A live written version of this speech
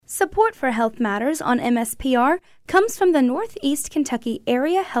Support for Health Matters on MSPR comes from the Northeast Kentucky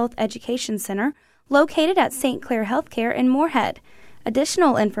Area Health Education Center, located at St. Clair Healthcare in Moorhead.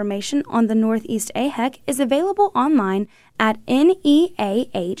 Additional information on the Northeast AHEC is available online at neahec.org.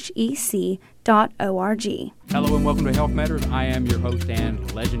 Hello and welcome to Health Matters. I am your host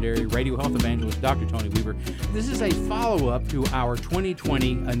and legendary radio health evangelist, Dr. Tony Weaver. This is a follow-up to our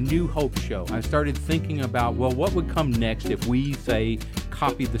 2020 A New Hope show. I started thinking about, well, what would come next if we, say,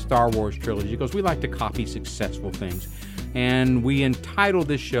 copied the Star Wars trilogy, because we like to copy successful things. And we entitled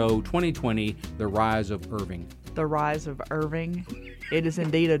this show 2020, The Rise of Irving. The Rise of Irving. It is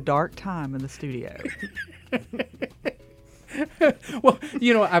indeed a dark time in the studio. Well,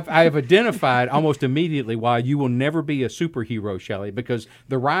 you know, I've identified almost immediately why you will never be a superhero, Shelley, because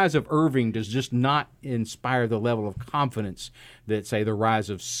the rise of Irving does just not inspire the level of confidence that, say, the rise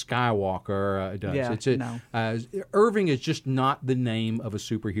of Skywalker does. No. Irving is just not the name of a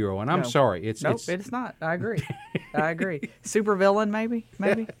superhero, and I'm sorry. It's not. I agree. Supervillain, maybe?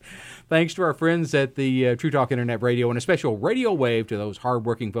 Thanks to our friends at the True Talk Internet Radio, and a special radio wave to those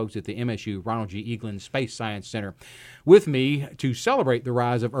hardworking folks at the MSU Ronald G. Eaglin Space Science Center. With me to celebrate the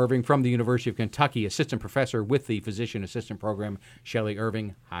rise of Irving from the University of Kentucky, assistant professor with the physician assistant program, Shelley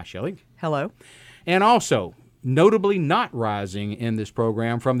Irving. Hi, Shelley. Hello. And also, notably not rising in this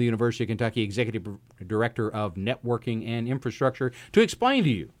program from the University of Kentucky, executive director of networking and infrastructure, to explain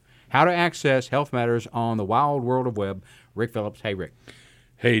to you how to access Health Matters on the wild world of web, Rick Phillips. Hey, Rick.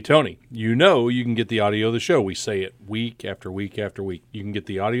 Hey, Tony, you know you can get the audio of the show. We say it week after week after week. You can get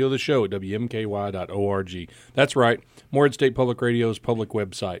the audio of the show at WMKY.org. That's right, Moorhead State Public Radio's public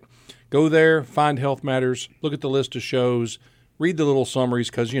website. Go there, find Health Matters, look at the list of shows, read the little summaries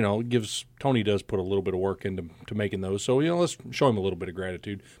because, you know, Tony does put a little bit of work into making those. So, you know, let's show him a little bit of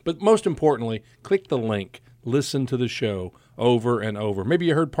gratitude. But most importantly, click the link. Listen to the show over and over. Maybe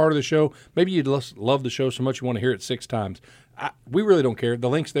you heard part of the show. Maybe you love the show so much you want to hear it 6 times. We really don't care. The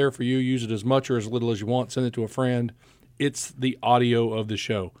link's there for you. Use it as much or as little as you want. Send it to a friend. It's the audio of the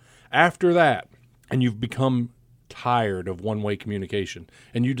show. After that, and you've become tired of one-way communication,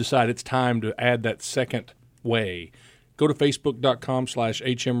 and you decide it's time to add that second way, go to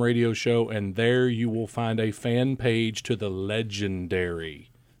facebook.com/HM Radio Show, and there you will find a fan page to the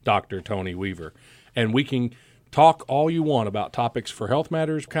legendary Dr. Tony Weaver. And we can talk all you want about topics for Health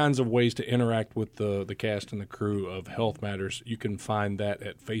Matters, kinds of ways to interact with the cast and the crew of Health Matters. You can find that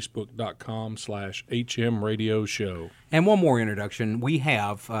at facebook.com/HM Radio Show. And one more introduction. We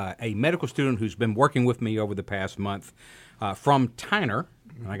have a medical student who's been working with me over the past month from Tyner.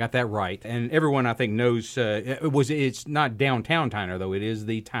 I got that right. And everyone, I think, knows it's not downtown Tyner, though. It is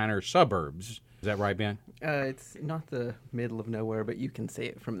the Tyner suburbs. Is that right, Ben? It's not the middle of nowhere, but you can see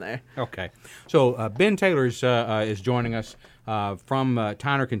it from there. Okay. So Ben Taylor is joining us from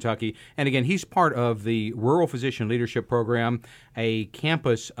Tyner, Kentucky. And again, he's part of the Rural Physician Leadership Program, a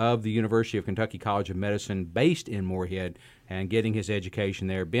campus of the University of Kentucky College of Medicine based in Moorhead, and getting his education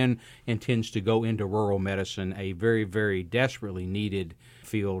there. Ben intends to go into rural medicine, a very, very desperately needed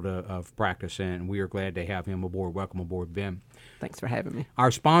field of practice, and we are glad to have him aboard. Welcome aboard, Ben. Thanks for having me.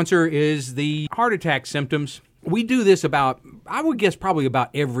 Our sponsor is the heart attack symptoms. We do this I would guess probably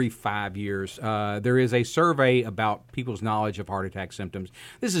about every 5 years. There is a survey about people's knowledge of heart attack symptoms.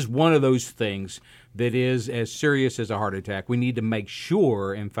 This is one of those things that is as serious as a heart attack. We need to make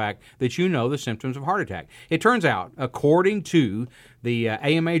sure, in fact, that you know the symptoms of heart attack. It turns out, according to the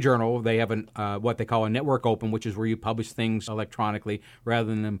AMA Journal, they have what they call a network open, which is where you publish things electronically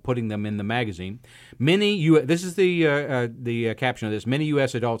rather than putting them in the magazine. This is the caption of this, many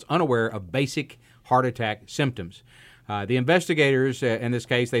U.S. adults unaware of basic heart attack symptoms. The investigators, in this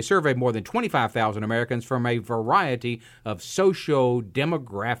case, they surveyed more than 25,000 Americans from a variety of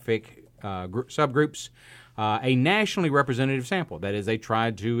socio-demographic subgroups, a nationally representative sample. That is, they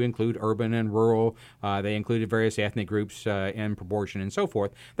tried to include urban and rural. They included various ethnic groups in proportion and so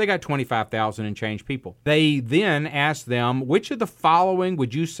forth. They got 25,000 and change people. They then asked them, which of the following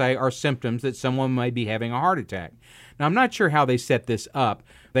would you say are symptoms that someone may be having a heart attack? Now, I'm not sure how they set this up.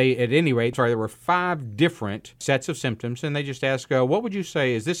 There were 5 different sets of symptoms, and they just asked, what would you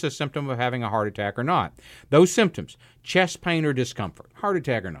say, is this a symptom of having a heart attack or not? Those symptoms, chest pain or discomfort, heart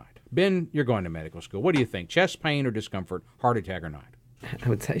attack or not. Ben, you're going to medical school. What do you think, chest pain or discomfort, heart attack or not? I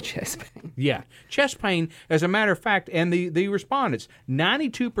would say chest pain. Yeah, chest pain, as a matter of fact, and the respondents,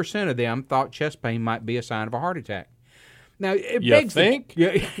 92% of them thought chest pain might be a sign of a heart attack. Now, it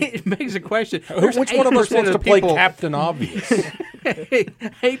begs a question. Which one of us wants to play Captain Obvious?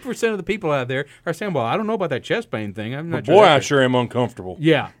 8% of the people out there are saying, well, I don't know about that chest pain thing. I'm not Boy, sure. I sure am uncomfortable.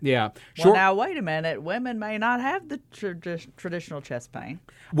 Yeah. Well, now, wait a minute. Women may not have the traditional chest pain.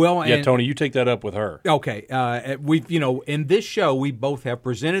 Well, Yeah, Tony, you take that up with her. Okay, we've in this show we both have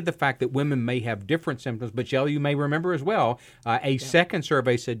presented the fact that women may have different symptoms, but Shelley, you may remember as well, a second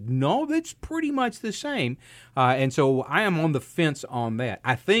survey said no, that's pretty much the same, and so I am on the fence on that.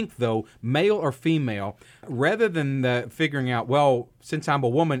 I think though, male or female, rather than figuring out, well, since I'm a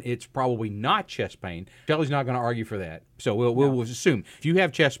woman, it's probably not chest pain. Shelley's not going to argue for that. So we'll assume if you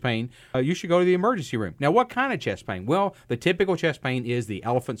have chest pain, you should go to the emergency room. Now, what kind of chest pain? Well, the typical chest pain is the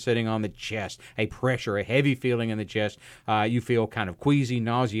elephant sitting on the chest, a pressure, a heavy feeling in the chest. You feel kind of queasy,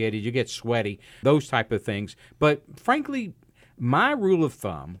 nauseated, you get sweaty, those type of things. But frankly, my rule of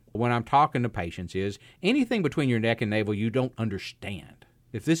thumb when I'm talking to patients is anything between your neck and navel you don't understand.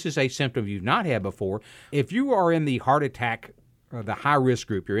 If this is a symptom you've not had before, if you are in the heart attack the high-risk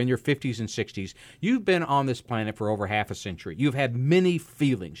group, you're in your 50s and 60s, you've been on this planet for over half a century. You've had many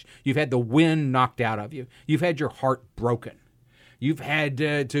feelings. You've had the wind knocked out of you. You've had your heart broken. You've had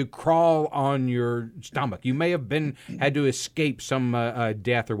to crawl on your stomach. You may have had to escape some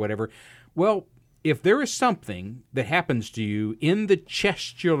death or whatever. Well, if there is something that happens to you in the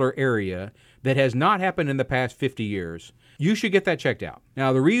chestular area that has not happened in the past 50 years, you should get that checked out.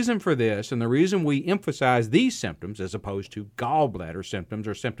 Now, the reason for this and the reason we emphasize these symptoms as opposed to gallbladder symptoms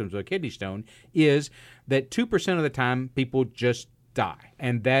or symptoms of a kidney stone is that 2% of the time people just die.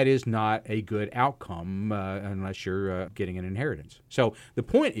 And that is not a good outcome unless you're getting an inheritance. So the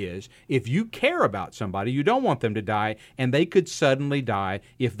point is, if you care about somebody, you don't want them to die, and they could suddenly die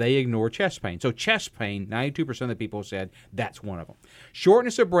if they ignore chest pain. So chest pain, 92% of the people said that's one of them.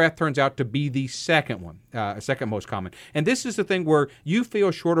 Shortness of breath turns out to be the second one, second most common. And this is the thing where you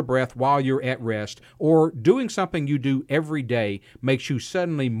feel short of breath while you're at rest, or doing something you do every day makes you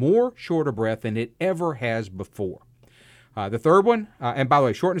suddenly more short of breath than it ever has before. The third one, and by the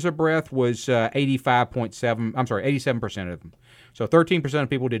way, shortness of breath was 87% of them. So 13% of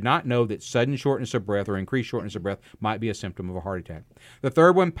people did not know that sudden shortness of breath or increased shortness of breath might be a symptom of a heart attack. The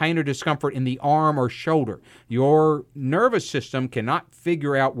third one, pain or discomfort in the arm or shoulder. Your nervous system cannot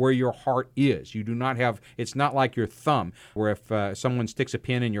figure out where your heart is. You do not have, it's not like your thumb, where if someone sticks a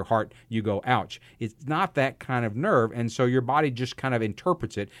pin in your heart, you go, ouch. It's not that kind of nerve, and so your body just kind of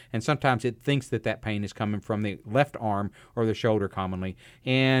interprets it, and sometimes it thinks that pain is coming from the left arm or the shoulder commonly.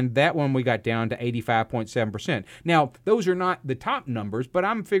 And that one we got down to 85.7%. Now, those are not the top numbers, but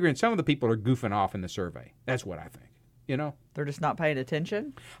I'm figuring some of the people are goofing off in the survey. That's what I think. You know, they're just not paying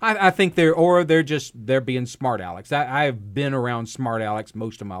attention. I think they're being smart Alex. I've been around smart Alex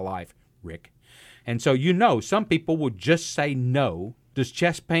most of my life, Rick, and so some people will just say no. Does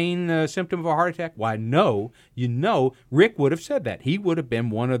chest pain a symptom of a heart attack? Why, no. Rick would have said that. He would have been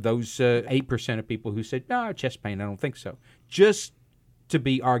one of those 8% of people who said, no, chest pain, I don't think so. Just to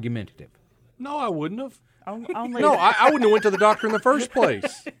be argumentative. No, I wouldn't have. I wouldn't have went to the doctor in the first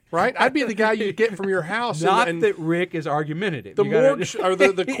place, right? I'd be the guy you get from your house. Not that Rick is argumentative. The morgue or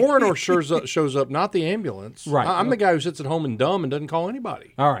the coroner shows up, not the ambulance. Right. I'm the guy who sits at home and dumb and doesn't call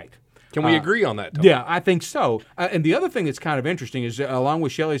anybody. All right. Can we agree on that, Tony? Yeah, I think so. And the other thing that's kind of interesting is, along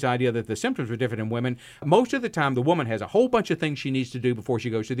with Shelley's idea that the symptoms are different in women, most of the time the woman has a whole bunch of things she needs to do before she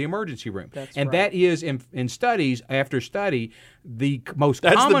goes to the emergency room. That is, in studies after study, the most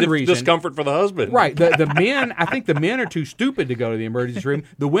common reason. That's the discomfort for the husband. Right. The men, I think the men are too stupid to go to the emergency room.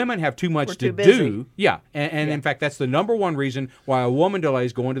 The women have too much to do. Yeah. And in fact, that's the number one reason why a woman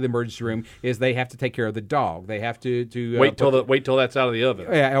delays going to the emergency room is they have to take care of the dog. They have to wait till that's out of the oven.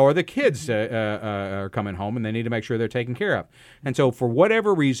 Yeah, or the kids are coming home and they need to make sure they're taken care of. And so for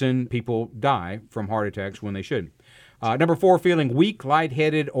whatever reason, people die from heart attacks when they shouldn't. Number 4, feeling weak,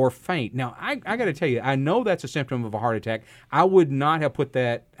 lightheaded, or faint. Now, I got to tell you, I know that's a symptom of a heart attack. I would not have put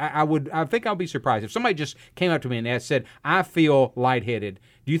that. I think I'll be surprised if somebody just came up to me and said, "I feel lightheaded.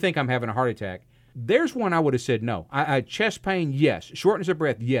 Do you think I'm having a heart attack?" There's one I would have said no. Chest pain, yes. Shortness of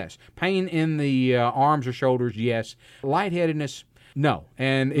breath, yes. Pain in the arms or shoulders, yes. Lightheadedness, no.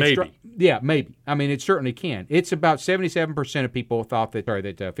 And maybe. Maybe. I mean, it certainly can. It's about 77% of people thought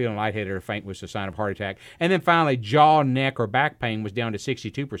that feeling lightheaded or faint was a sign of heart attack. And then finally, jaw, neck, or back pain was down to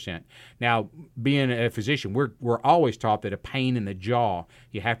 62%. Now, being a physician, we're always taught that a pain in the jaw,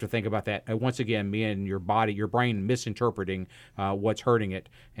 you have to think about that. Once again, being your brain misinterpreting what's hurting it,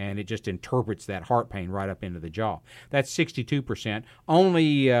 and it just interprets that heart pain right up into the jaw. That's 62%.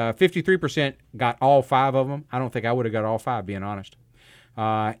 Only 53% got all 5 of them. I don't think I would have got all 5, being honest.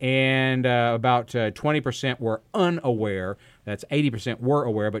 and about 20% were unaware. That's 80% were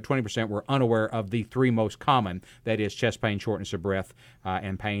aware, but 20% were unaware of the three most common, that is chest pain, shortness of breath,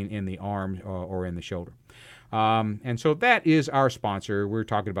 and pain in the arm or in the shoulder. And so that is our sponsor. We're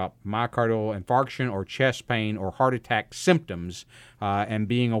talking about myocardial infarction or chest pain or heart attack symptoms and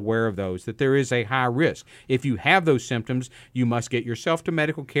being aware of those, that there is a high risk. If you have those symptoms, you must get yourself to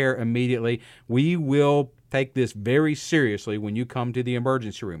medical care immediately. We will take this very seriously when you come to the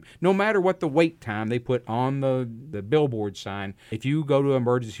emergency room. No matter what the wait time they put on the billboard sign, if you go to an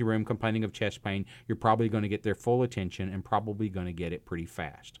emergency room complaining of chest pain, you're probably going to get their full attention and probably going to get it pretty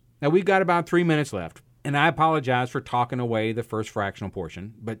fast. Now, we've got about 3 minutes left. And I apologize for talking away the first fractional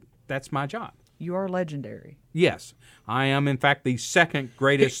portion, but that's my job. You are legendary. Yes. I am, in fact, the second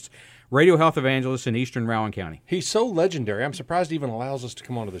greatest radio health evangelist in eastern Rowan County. He's so legendary. I'm surprised he even allows us to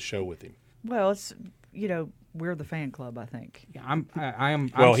come onto the show with him. Well, it's, we're the fan club, I think.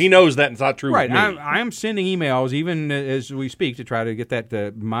 Well, he knows that it's not true right. with me. I am sending emails even as we speak to try to get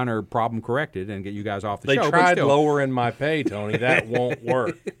that minor problem corrected and get you guys off the show. They tried lowering my pay, Tony. That won't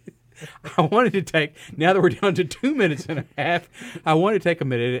work. I wanted to take, now that we're down to 2 minutes and a half, I want to take a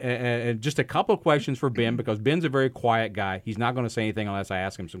minute and just a couple of questions for Ben, because Ben's a very quiet guy. He's not going to say anything unless I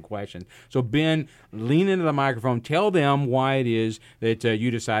ask him some questions. So, Ben, lean into the microphone. Tell them why it is that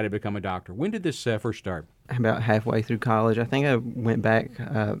you decided to become a doctor. When did this first start? About halfway through college. I think I went back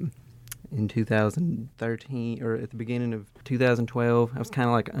in 2013 or at the beginning of 2012. I was kind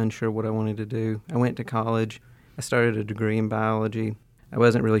of like unsure what I wanted to do. I went to college. I started a degree in biology. I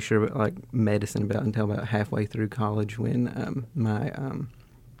wasn't really sure about medicine until about halfway through college when my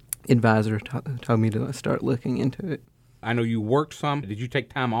advisor told me to start looking into it. I know you worked some. Did you take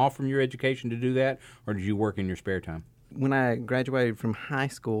time off from your education to do that, or did you work in your spare time? When I graduated from high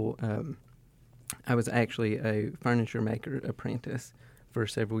school, I was actually a furniture maker apprentice for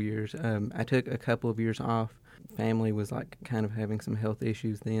several years. I took a couple of years off. Family was kind of having some health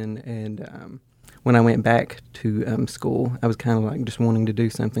issues then, and when I went back to school, I was kind of just wanting to do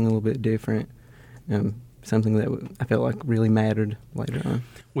something a little bit different, something that I felt like really mattered later on.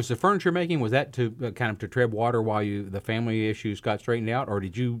 Was the furniture making, was that to kind of to tread water while the family issues got straightened out, or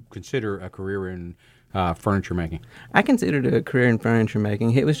did you consider a career in furniture making? I considered a career in furniture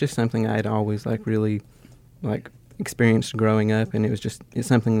making. It was just something I'd always really experienced growing up, and it's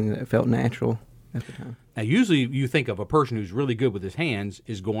something that felt natural at the time. Now, usually you think of a person who's really good with his hands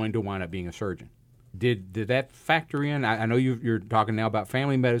is going to wind up being a surgeon. Did that factor in? I know you're talking now about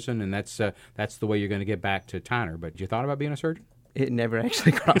family medicine, and that's the way you're going to get back to Tyner, but you thought about being a surgeon? It never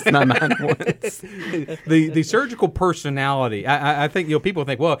actually crossed my mind once. The surgical personality, I think people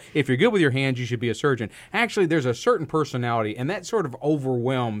think, well, if you're good with your hands, you should be a surgeon. Actually, there's a certain personality, and that sort of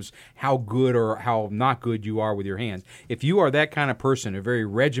overwhelms how good or how not good you are with your hands. If you are that kind of person, a very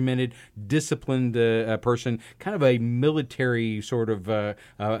regimented, disciplined person, kind of a military sort of a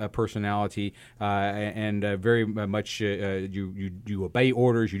personality, and very much you obey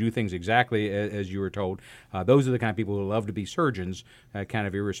orders, you do things exactly as you were told, those are the kind of people who love to be surgeons. Kind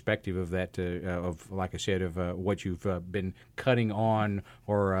of irrespective of that, of like I said, of what you've been cutting on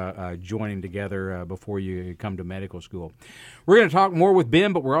or joining together before you come to medical school. We're going to talk more with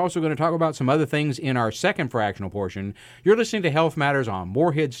Ben, but we're also going to talk about some other things in our second fractional portion. You're listening to Health Matters on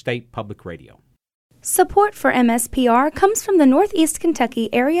Morehead State Public Radio. Support for MSPR comes from the Northeast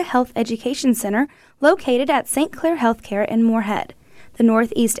Kentucky Area Health Education Center, located at St. Clair Healthcare in Morehead. The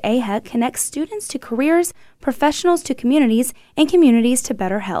Northeast AHEC connects students to careers, professionals to communities, and communities to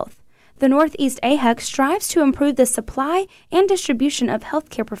better health. The Northeast AHEC strives to improve the supply and distribution of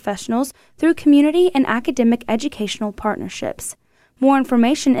healthcare professionals through community and academic educational partnerships. More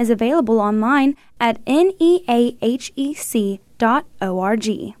information is available online at neahec.org.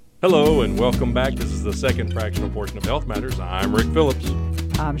 Hello and welcome back. This is the second fractional portion of Health Matters. I'm Rick Phillips.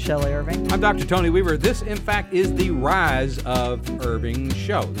 I'm Shelley Irving. I'm Dr. Tony Weaver. This, in fact, is the Rise of Irving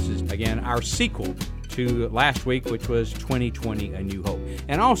show. This is, again, our sequel to last week, which was 2020 A New Hope.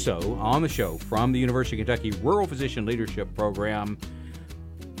 And also on the show from the University of Kentucky Rural Physician Leadership Program.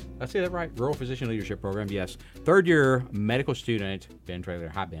 Did I say that right? Rural Physician Leadership Program, yes. Third-year medical student, Ben Traylor.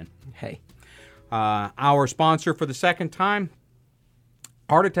 Hi, Ben. Hey. Our sponsor for the second time,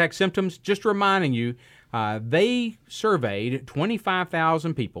 Heart Attack Symptoms. Just reminding you, they surveyed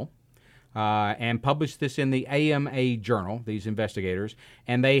 25,000 people and published this in the AMA Journal, these investigators,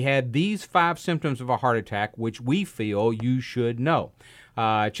 and they had these 5 symptoms of a heart attack, which we feel you should know.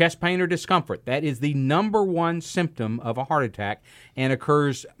 Chest pain or discomfort, that is the number one symptom of a heart attack and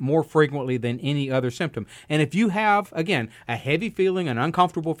occurs more frequently than any other symptom. And if you have, again, a heavy feeling, an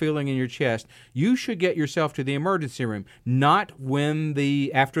uncomfortable feeling in your chest, you should get yourself to the emergency room, not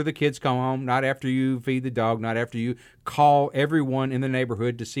after the kids come home, not after you feed the dog, not after you call everyone in the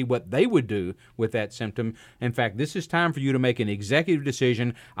neighborhood to see what they would do with that symptom. In fact, this is time for you to make an executive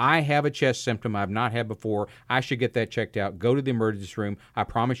decision. I have a chest symptom I've not had before. I should get that checked out. Go to the emergency room. I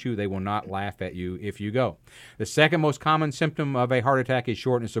promise you they will not laugh at you if you go. The second most common symptom of a heart attack is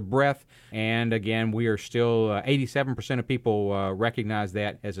shortness of breath. And again, we are still 87% of people recognize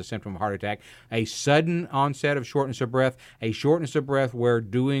that as a symptom of a heart attack. A sudden onset of shortness of breath, a shortness of breath where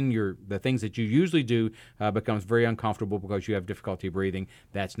doing the things that you usually do becomes very uncomfortable because you have difficulty breathing.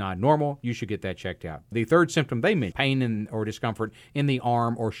 That's not normal. You should get that checked out. The third symptom they mention, pain or discomfort in the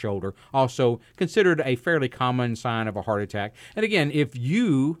arm or shoulder, also considered a fairly common sign of a heart attack. And again, if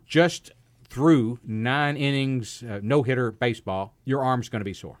you just threw 9 innings, no-hitter baseball, your arm's going to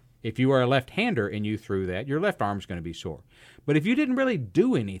be sore. If you are a left-hander and you threw that, your left arm's going to be sore. But if you didn't really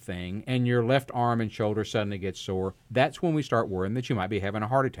do anything and your left arm and shoulder suddenly gets sore, that's when we start worrying that you might be having a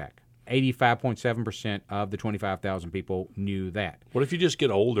heart attack. 85.7% of the 25,000 people knew that. What if you just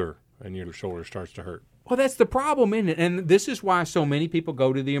get older and your shoulder starts to hurt? Well, that's the problem, isn't it? And this is why so many people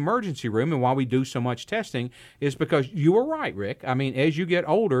go to the emergency room and why we do so much testing is because you were right, Rick. I mean, as you get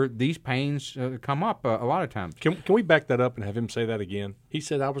older, these pains come up a lot of times. Can we back that up and have him say that again? He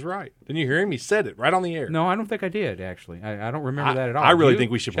said I was right. Didn't you hear him? He said it right on the air. No, I don't think I did, actually. I don't remember that at all. I really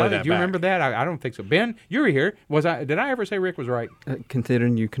think we should play Shelley, that do you back. remember that? I don't think so. Ben, you were here. Did I ever say Rick was right?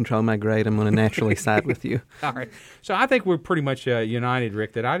 Considering you control my grade, I'm going to naturally side with you. All right. So I think we're pretty much united,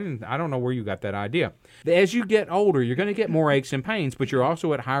 Rick, that I don't know where you got that idea. As you get older, you're going to get more aches and pains, but you're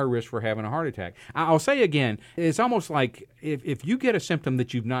also at higher risk for having a heart attack. I'll say again, it's almost like if you get a symptom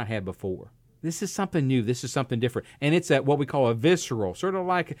that you've not had before, this is something new, this is something different, and it's what we call a visceral, sort of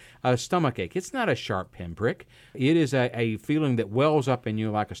like a stomach ache. It's not a sharp pinprick. It is a feeling that wells up in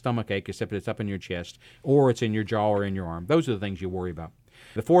you like a stomach ache, except it's up in your chest, or it's in your jaw or in your arm. Those are the things you worry about.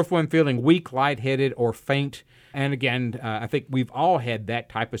 The fourth one, feeling weak, lightheaded, or faint. And again, I think we've all had that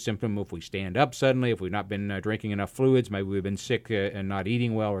type of symptom if we stand up suddenly, if we've not been drinking enough fluids, maybe we've been sick and not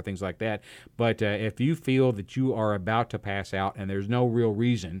eating well or things like that. But if you feel that you are about to pass out and there's no real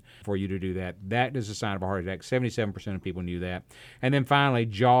reason for you to do that, that is a sign of a heart attack. 77% of people knew that. And then finally,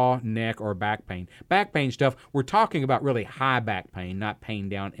 jaw, neck, or back pain. Back pain stuff, we're talking about really high back pain, not pain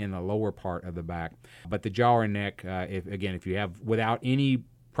down in the lower part of the back. But the jaw or neck, if you have without any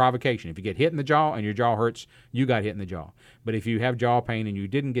provocation. If you get hit in the jaw and your jaw hurts, you got hit in the jaw. But if you have jaw pain and you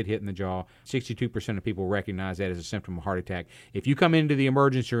didn't get hit in the jaw, 62% of people recognize that as a symptom of a heart attack. If you come into the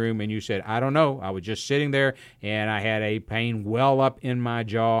emergency room and you said, I don't know, I was just sitting there and I had a pain well up in my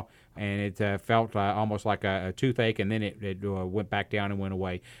jaw and it felt almost like a toothache, and then it went back down and went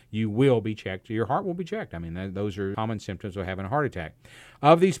away, you will be checked. Your heart will be checked. I mean, those are common symptoms of having a heart attack.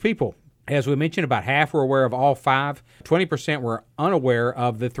 Of these people, as we mentioned, about half were aware of all 5. 20% were unaware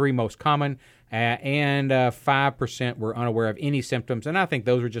of the 3 most common, and 5% were unaware of any symptoms. And I think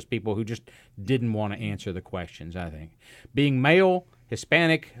those were just people who just didn't want to answer the questions, I think. Being male,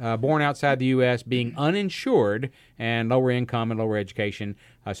 Hispanic, born outside the U.S., being uninsured, and lower income and lower education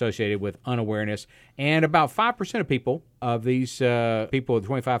associated with unawareness. And about 5% of people, of these people, the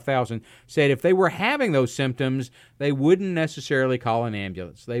 25,000, said if they were having those symptoms, they wouldn't necessarily call an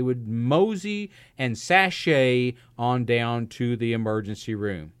ambulance. They would mosey and sashay on down to the emergency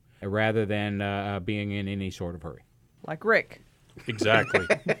room rather than being in any sort of hurry. Like Rick. Exactly.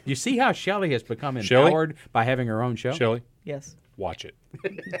 You see how Shelley has become empowered by having her own show? Shelley, Yes. watch it.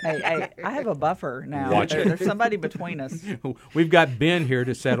 Hey, I have a buffer now. Watch it. There's somebody between us. We've got Ben here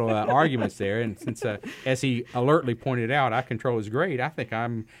to settle arguments there, and since, as he alertly pointed out, I control his grade, I think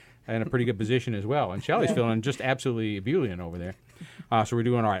I'm in a pretty good position as well. And Shelley's feeling just absolutely ebullient over there. So we're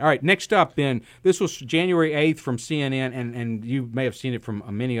doing all right. All right, next up, Ben, this was January 8th from CNN, and you may have seen it from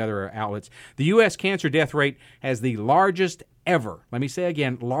many other outlets. The U.S. cancer death rate has the largest ever, let me say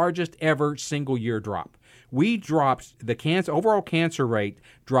again, largest ever single-year drop. We dropped, the overall cancer rate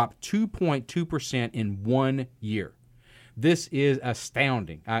dropped 2.2% in 1 year. This is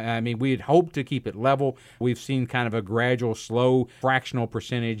astounding. I mean, we had hoped to keep it level. We've seen kind of a gradual, slow, fractional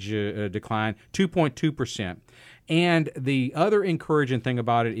percentage decline, 2.2%. And the other encouraging thing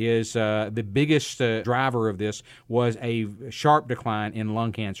about it is the biggest driver of this was a sharp decline in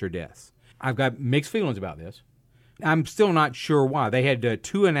lung cancer deaths. I've got mixed feelings about this. I'm still not sure why. They had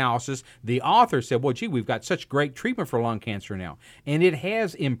 2 analyses. The author said, well, gee, we've got such great treatment for lung cancer now. And it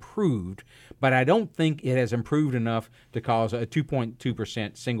has improved, but I don't think it has improved enough to cause a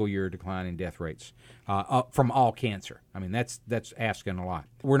 2.2% single-year decline in death rates from all cancer. I mean, that's asking a lot.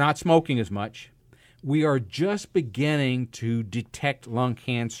 We're not smoking as much. We are just beginning to detect lung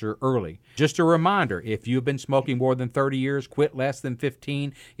cancer early. Just a reminder, if you've been smoking more than 30 years, quit less than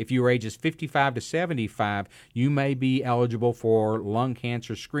 15, if you are ages 55 to 75, you may be eligible for lung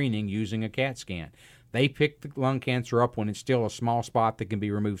cancer screening using a CAT scan. They pick the lung cancer up when it's still a small spot that can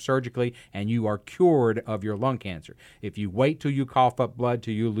be removed surgically, and you are cured of your lung cancer. If you wait till you cough up blood,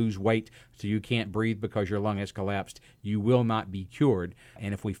 till you lose weight, till you can't breathe because your lung has collapsed, you will not be cured.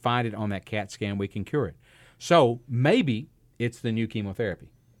 And if we find it on that CAT scan, we can cure it. So maybe it's the new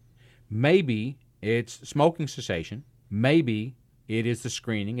chemotherapy. Maybe it's smoking cessation. Maybe it is the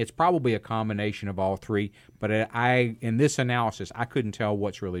screening. It's probably a combination of all three. But in this analysis, I couldn't tell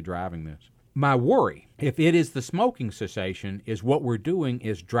what's really driving this. My worry, if it is the smoking cessation, is what we're doing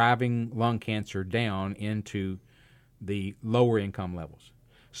is driving lung cancer down into the lower income levels.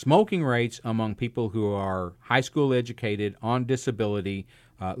 Smoking rates among people who are high school educated, on disability,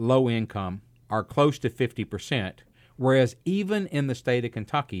 low income, are close to 50%, whereas even in the state of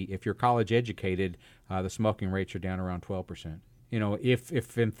Kentucky, if you're college educated, the smoking rates are down around 12%. You know,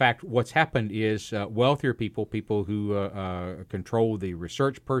 if in fact what's happened is wealthier people who control the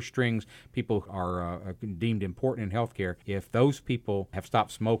research purse strings, people are deemed important in healthcare, if those people have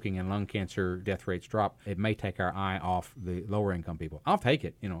stopped smoking and lung cancer death rates drop, it may take our eye off the lower income people. I'll take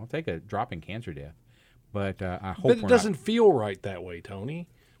it. I'll take a drop in cancer death. But I hope But it doesn't feel right that way, Tony.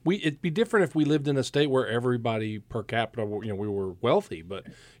 It'd be different if we lived in a state where everybody per capita, we were wealthy. But,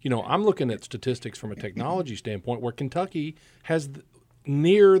 I'm looking at statistics from a technology standpoint where Kentucky has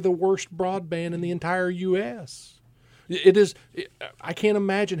near the worst broadband in the entire U.S. I can't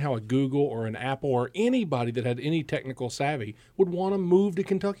imagine how a Google or an Apple or anybody that had any technical savvy would want to move to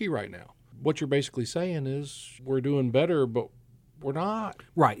Kentucky right now. What you're basically saying is we're doing better, but we're not.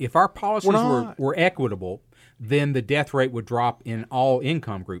 Right. If our policies were equitable, then the death rate would drop in all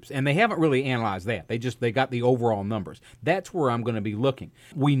income groups. And they haven't really analyzed that. They got the overall numbers. That's where I'm going to be looking.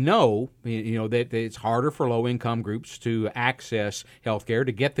 We know, that it's harder for low-income groups to access health care,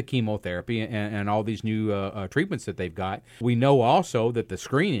 to get the chemotherapy and all these new treatments that they've got. We know also that the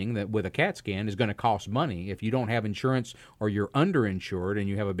screening that with a CAT scan is going to cost money. If you don't have insurance or you're underinsured and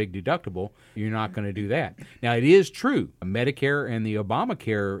you have a big deductible, you're not going to do that. Now, it is true. Medicare and the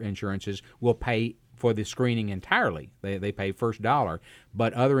Obamacare insurances will pay for the screening entirely. They pay first dollar,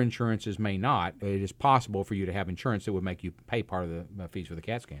 but other insurances may not. It is possible for you to have insurance that would make you pay part of the fees for the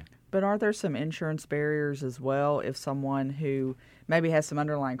CAT scan. But are there some insurance barriers as well if someone who maybe has some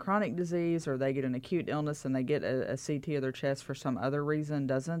underlying chronic disease or they get an acute illness and they get a CT of their chest for some other reason?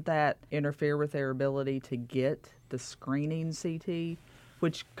 Doesn't that interfere with their ability to get the screening CT?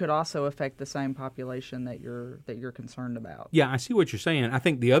 Which could also affect the same population that you're concerned about. Yeah, I see what you're saying. I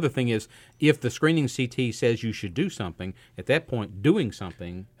think the other thing is if the screening CT says you should do something, at that point doing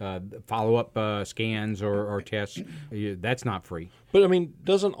something, follow-up scans or tests, that's not free. But,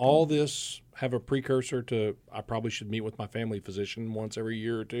 doesn't all this have a precursor to I probably should meet with my family physician once every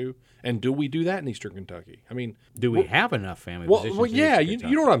year or two? And do we do that in Eastern Kentucky? Do we have enough family physicians? Well, yeah, you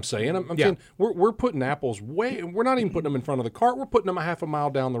know what I'm saying. I'm saying we're putting apples we're not even putting them in front of the cart. We're putting them a half a mile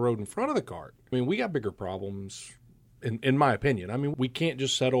down the road in front of the cart. We got bigger problems, in my opinion. We can't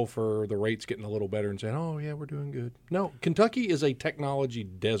just settle for the rates getting a little better and saying, oh, yeah, we're doing good. No, Kentucky is a technology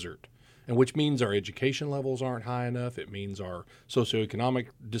desert. And which means our education levels aren't high enough. It means our socioeconomic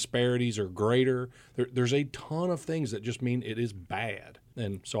disparities are greater. There's a ton of things that just mean it is bad.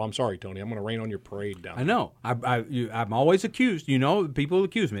 And so I'm sorry, Tony. I'm going to rain on your parade down there. I know. I'm always accused. People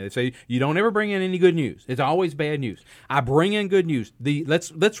accuse me. They say, you don't ever bring in any good news. It's always bad news. I bring in good news.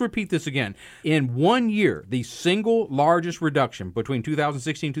 Let's repeat this again. In 1 year, the single largest reduction between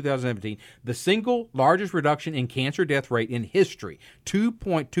 2016 and 2017, the single largest reduction in cancer death rate in history,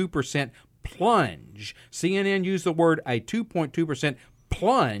 2.2% plunge. CNN used the word a 2.2%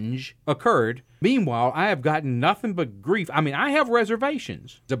 plunge occurred. Meanwhile, I have gotten nothing but grief. I have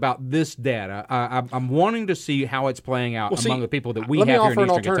reservations about this data. I'm wanting to see how it's playing out among the people that we have here in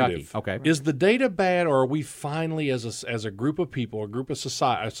Eastern Kentucky. Okay. Is the data bad, or are we finally, as a group of people, a group of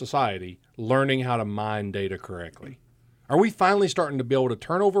society, learning how to mine data correctly? Are we finally starting to be able to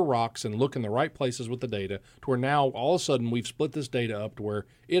turn over rocks and look in the right places with the data to where now all of a sudden we've split this data up to where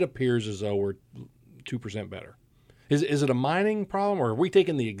it appears as though we're 2% better? Is it a mining problem, or are we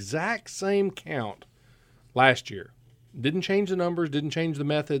taking the exact same count last year? Didn't change the numbers, didn't change the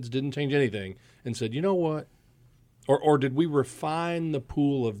methods, didn't change anything, and said, you know what? Or did we refine the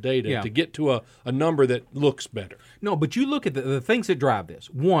pool of data to get to a number that looks better? No, but you look at the things that drive this.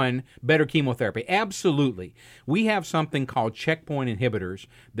 One, better chemotherapy. Absolutely. We have something called checkpoint inhibitors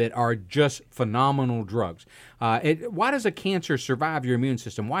that are just phenomenal drugs. Why does a cancer survive your immune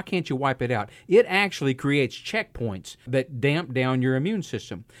system? Why can't you wipe it out? It actually creates checkpoints that damp down your immune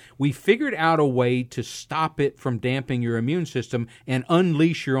system. We figured out a way to stop it from damping your immune system and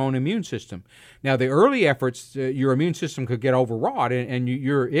unleash your own immune system. Now, the early efforts, your immune system could get overwrought, and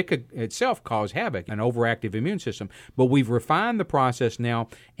it could itself cause havoc, an overactive immune system. But we've refined the process now,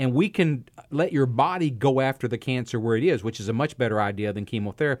 and we can let your body go after the cancer where it is, which is a much better idea than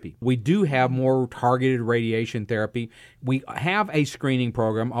chemotherapy. We do have more targeted radiation therapy. We have a screening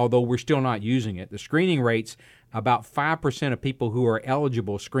program, although we're still not using it. The screening rates, about 5% of people who are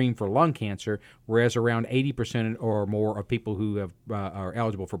eligible screen for lung cancer, whereas around 80% or more of people who are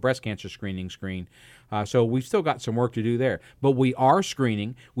eligible for breast cancer screen. So we've still got some work to do there. But we are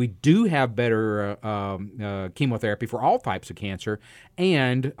screening. We do have better chemotherapy for all types of cancer,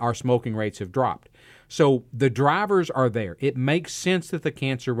 and our smoking rates have dropped. So the drivers are there. It makes sense that the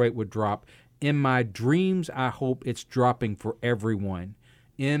cancer rate would drop. In my dreams, I hope it's dropping for everyone.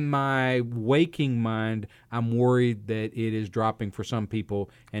 In my waking mind, I'm worried that it is dropping for some people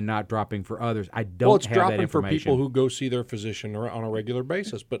and not dropping for others. I don't have that information. Well, it's dropping for people who go see their physician on a regular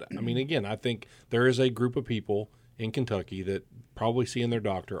basis. But, I mean, again, I think there is a group of people in Kentucky that probably seeing their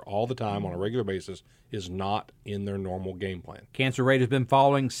doctor all the time on a regular basis is not in their normal game plan. Cancer rate has been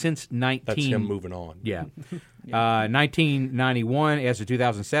falling since That's him moving on. Yeah. 1991, as of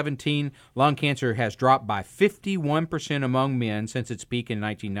 2017, lung cancer has dropped by 51% among men since its peak in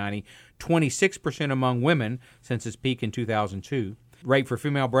 1990, 26% among women since its peak in 2002. Rate for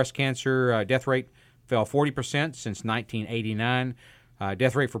female breast cancer, death rate fell 40% since 1989.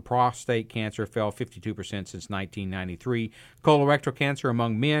 Death rate for prostate cancer fell 52% since 1993. Colorectal cancer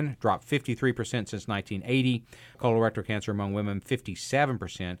among men dropped 53% since 1980. Colorectal cancer among women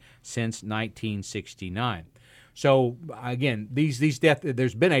 57% since 1969. So again, these death,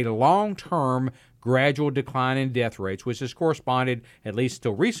 there's been a long-term gradual decline in death rates, which has corresponded, at least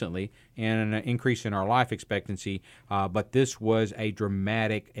till recently, in an increase in our life expectancy. But this was a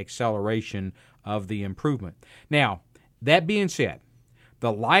dramatic acceleration of the improvement. Now, that being said,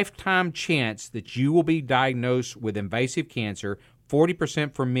 the lifetime chance that you will be diagnosed with invasive cancer,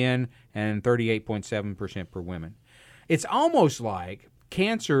 40% for men and 38.7% for women. It's almost like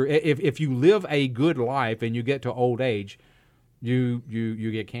cancer, if you live a good life and you get to old age, you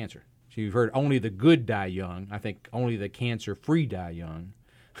get cancer. So you've heard only the good die young. I think only the cancer-free die young.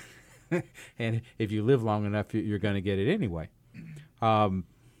 And if you live long enough, you're going to get it anyway.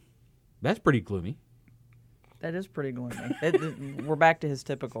 That's pretty gloomy. That is pretty gloomy. We're back to his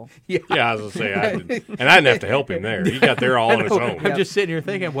typical. Yeah, I was going to say, I didn't have to help him there. He got there all on his own. I'm just sitting here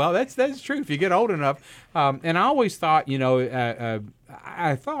thinking, well, that's true. If you get old enough, and I always thought,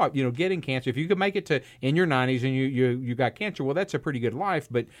 I thought, getting cancer, if you could make it to in your 90s and you got cancer, well, that's a pretty good life.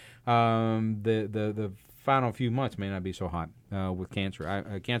 But the final few months may not be so hot with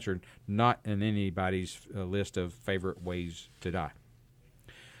cancer. Cancer not in anybody's list of favorite ways to die.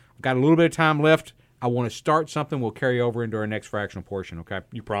 I've got a little bit of time left. I want to start something we'll carry over into our next fractional portion, okay?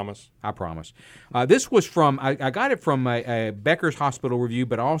 You promise? I promise. This was from, I got it from a Becker's Hospital Review,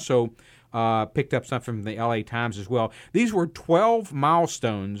 but also picked up something from the LA Times as well. These were 12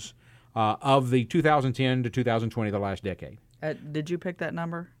 milestones of the 2010 to 2020, the last decade. Did you pick that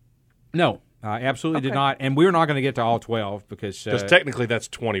number? No. Absolutely did not, and we're not going to get to all 12 because technically that's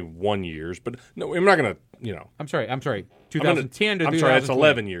 21 years, but no, I'm not going to, I'm sorry, 2010 to 2020. I'm sorry, that's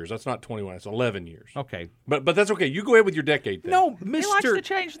 11 years. That's not 21. It's 11 years. Okay, but that's okay. You go ahead with your decade thing. No, He likes to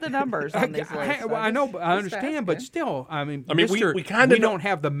change the numbers on these lists. I know, I understand, but still, we don't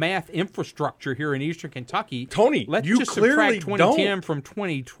have the math infrastructure here in Eastern Kentucky. Tony, let's you just clearly subtract 2010 from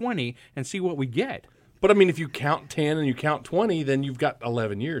 2020 and see what we get. But if you count 10 and you count 20, then you've got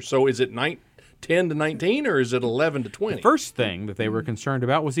 11 years. So is it 10 to 19, or is it 11 to 20? The first thing that they were concerned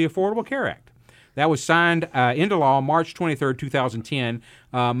about was the Affordable Care Act. That was signed into law March 23rd, 2010.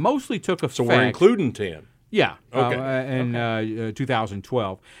 Mostly took effect. So we're including 10. Yeah, okay. In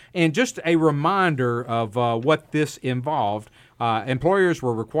 2012. And just a reminder of what this involved. Employers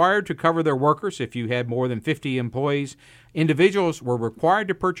were required to cover their workers if you had more than 50 employees. Individuals were required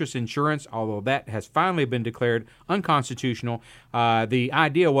to purchase insurance, although that has finally been declared unconstitutional. The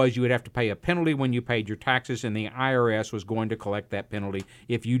idea was you would have to pay a penalty when you paid your taxes, and the IRS was going to collect that penalty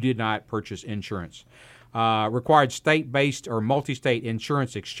if you did not purchase insurance. Required state-based or multi-state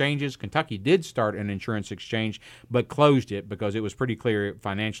insurance exchanges. Kentucky did start an insurance exchange, but closed it because it was pretty clear it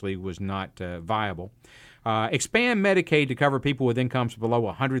financially was not viable. expand Medicaid to cover people with incomes below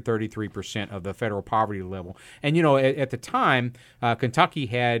 133% of the federal poverty level. And, at the time, Kentucky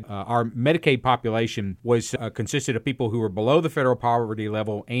had our Medicaid population was consisted of people who were below the federal poverty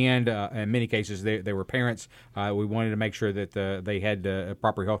level, and in many cases, they were parents. We wanted to make sure that they had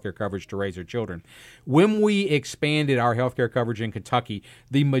proper health care coverage to raise their children. When we expanded our health care coverage in Kentucky,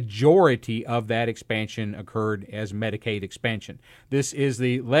 the majority of that expansion occurred as Medicaid expansion. This is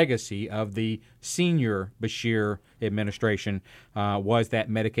the legacy of the senior Beshear administration, was that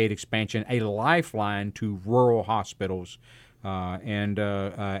Medicaid expansion, a lifeline to rural hospitals, and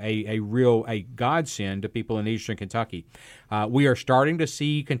a godsend to people in eastern Kentucky. We are starting to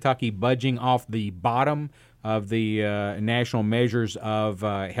see Kentucky budging off the bottom of the national measures of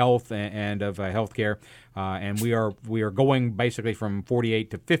health and of health care. And we are going basically from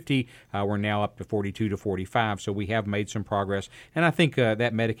 48 to 50. We're now up to 42 to 45. So we have made some progress. And I think that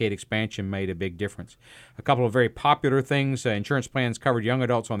Medicaid expansion made a big difference. A couple of very popular things. Insurance plans covered young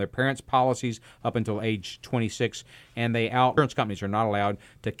adults on their parents' policies up until age 26. And insurance companies are not allowed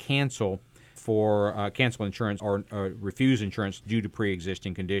to cancel insurance or refuse insurance due to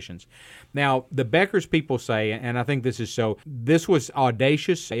pre-existing conditions. Now, the Beckers people say, and I think this is so, this was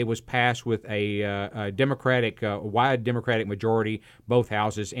audacious. It was passed with a wide Democratic majority, both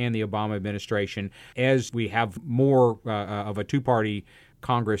houses, and the Obama administration. As we have more of a two-party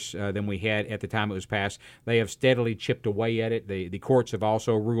Congress than we had at the time it was passed, they have steadily chipped away at it. The courts have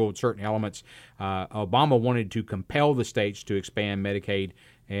also ruled certain elements. Obama wanted to compel the states to expand Medicaid,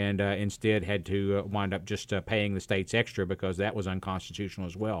 and instead had to wind up just paying the states extra because that was unconstitutional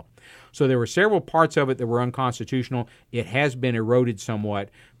as well. So there were several parts of it that were unconstitutional. It has been eroded somewhat,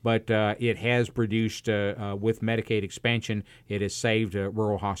 but it has produced, with Medicaid expansion, it has saved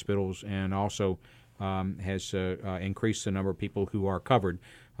rural hospitals and also has increased the number of people who are covered,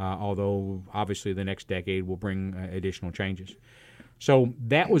 although obviously the next decade will bring additional changes. So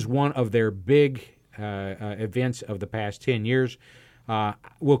that was one of their big events of the past 10 years.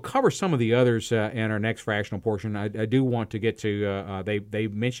 We'll cover some of the others in our next fractional portion. I do want to get to, they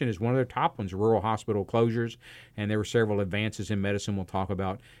mentioned as one of their top ones, rural hospital closures, and there were several advances in medicine we'll talk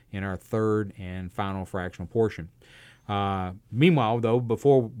about in our third and final fractional portion. Meanwhile, though,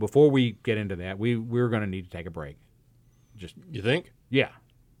 before we get into that, we're going to need to take a break. You think? Yeah.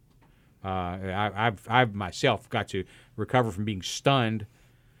 I've myself got to recover from being stunned.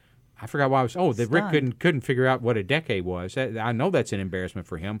 I forgot why I was. Oh, that Rick couldn't figure out what a decade was. I know that's an embarrassment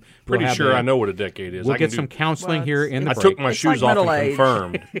for him. Pretty sure I know what a decade is. We'll get some counseling here in the break. I took my shoes off and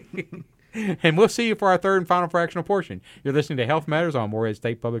confirmed. And we'll see you for our third and final fractional portion. You're listening to Health Matters on Morehead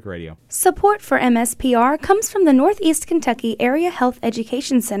State Public Radio. Support for MSPR comes from the Northeast Kentucky Area Health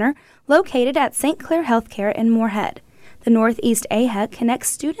Education Center, located at St. Clair Healthcare in Morehead. The Northeast AHEC connects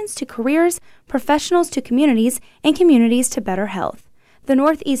students to careers, professionals to communities, and communities to better health. The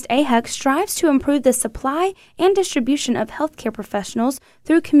Northeast AHEC strives to improve the supply and distribution of healthcare professionals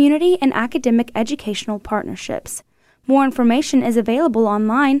through community and academic educational partnerships. More information is available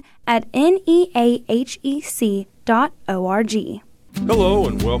online at neahec.org. Hello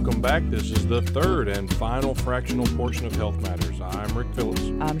and welcome back. This is the third and final fractional portion of Health Matters. I'm Rick Phillips.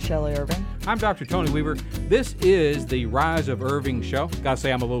 I'm Shelley Irving. I'm Dr. Tony Weaver. This is the Rise of Irving show. Gotta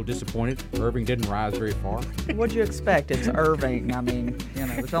say, I'm a little disappointed. Irving didn't rise very far. What'd you expect? It's Irving. I mean,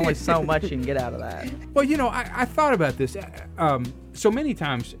 there's only so much you can get out of that. Well, I thought about this. So many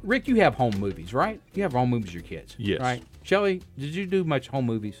times, Rick, you have home movies, right? You have home movies with your kids. Yes. Right? Shelley, did you do much home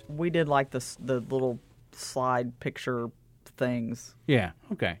movies? We did like the little slide picture things. Yeah,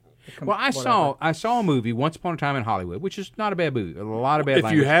 okay. Well, I saw a movie, Once Upon a Time in Hollywood, which is not a bad movie. A lot of bad If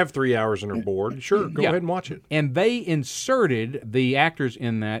language. you have 3 hours and are bored, sure, go ahead and watch it. And they inserted the actors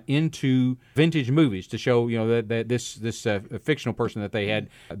in that into vintage movies to show, that this fictional person that they had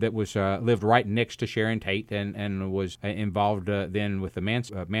that was lived right next to Sharon Tate and was involved then with the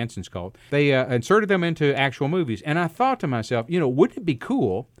Manson's cult. They inserted them into actual movies. And I thought to myself, wouldn't it be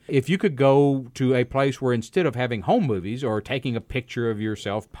cool if you could go to a place where instead of having home movies or taking a picture of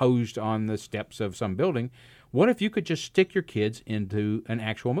yourself posed on the steps of some building, what if you could just stick your kids into an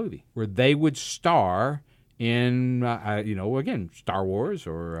actual movie where they would star in, again, Star Wars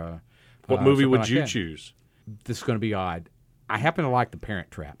or... what movie would you choose? This is going to be odd. I happen to like The Parent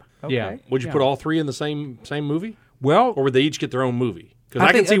Trap. Okay. Yeah. Would you put all three in the same movie? Well... Or would they each get their own movie? Because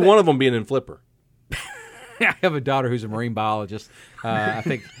I can see one of them being in Flipper. I have a daughter who's a marine biologist, I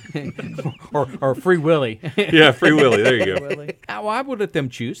think, or Free Willy. Yeah, Free Willy. There you go. Willie. I would let them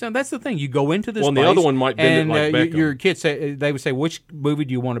choose. Now, that's the thing. You go into this Well, and place, the other one might bend it and like Beckham. your kids they would say, which movie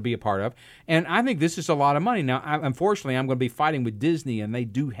do you want to be a part of? And I think this is a lot of money. Now, unfortunately, I'm going to be fighting with Disney, and they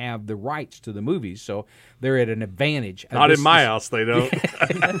do have the rights to the movies, so they're at an advantage. Not in my house, they don't.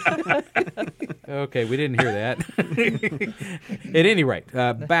 Okay, we didn't hear that. At any rate,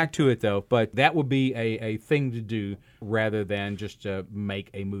 back to it, though. But that would be a thing to do rather than just make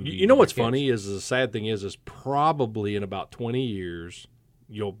a movie. You know with what's kids. funny is the sad thing is probably in about 20 years,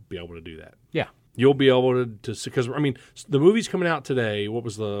 you'll be able to do that. Yeah. You'll be able to because, I mean, the movies coming out today, what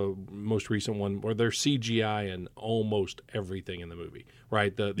was the most recent one, where they're CGI in almost everything in the movie,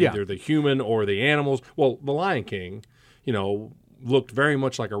 right? Either the human or the animals. Well, The Lion King, looked very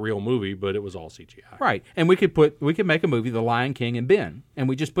much like a real movie, but it was all CGI. Right. And we could make a movie, The Lion King and Ben, and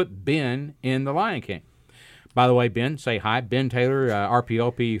we just put Ben in The Lion King. By the way, Ben, say hi. Ben Taylor,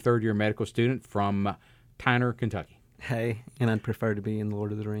 RPLP third-year medical student from Tyner, Kentucky. Hey, and I'd prefer to be in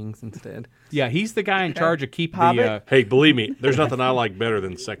Lord of the Rings instead. Yeah, he's the guy in charge of keeping Hobbit? Hey, believe me, there's nothing I like better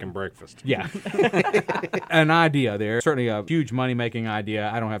than second breakfast. Yeah. An idea there. Certainly a huge money-making idea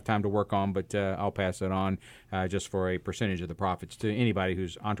I don't have time to work on, but I'll pass it on just for a percentage of the profits to anybody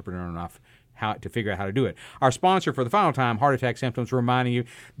who's entrepreneur enough to figure out how to do it. Our sponsor for the final time, Heart Attack Symptoms, reminding you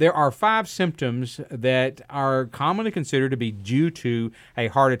there are 5 symptoms that are commonly considered to be due to a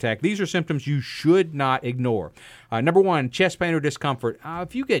heart attack. These are symptoms you should not ignore. Number 1, chest pain or discomfort.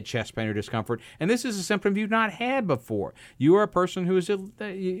 If you get chest pain or discomfort, and this is a symptom you've not had before, you are a person who is,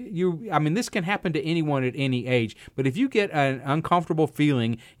 this can happen to anyone at any age, but if you get an uncomfortable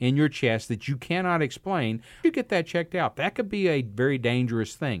feeling in your chest that you cannot explain, you get that checked out. That could be a very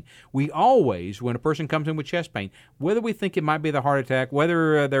dangerous thing. We always, when a person comes in with chest pain, whether we think it might be the heart attack,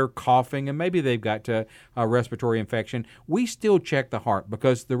 whether they're coughing, and maybe they've got a respiratory infection, we still check the heart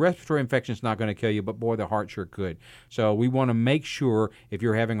because the respiratory infection is not going to kill you, but boy, the heart sure could. So we want to make sure if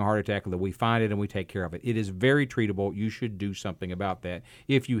you're having a heart attack that we find it and we take care of it. It is very treatable. You should do something about that.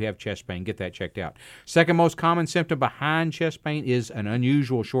 If you have chest pain, get that checked out. Second most common symptom behind chest pain is an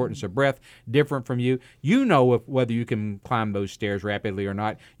unusual shortness of breath, different from you. You know whether you can climb those stairs rapidly or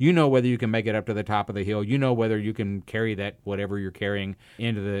not. You know whether you can make it up to the top of the hill. You know whether you can carry that, whatever you're carrying,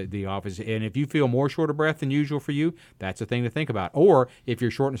 into the office. And if you feel more short of breath than usual for you, that's a thing to think about. Or if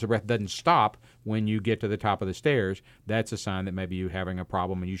your shortness of breath doesn't stop when you get to the top of the stairs, that's a sign that maybe you're having a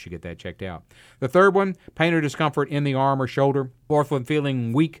problem and you should get that checked out. The third one, pain or discomfort in the arm or shoulder. Fourth one,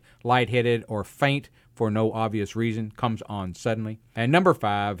 feeling weak, lightheaded, or faint for no obvious reason, comes on suddenly. And number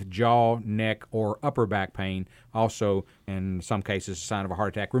 5, jaw, neck, or upper back pain, also in some cases a sign of a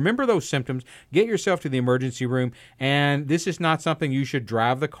heart attack. Remember those symptoms. Get yourself to the emergency room, and this is not something you should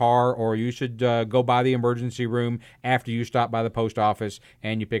drive the car or you should go by the emergency room after you stop by the post office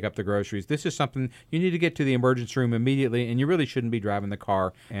and you pick up the groceries. This is something you need to get to the emergency room immediately, and you really shouldn't be driving the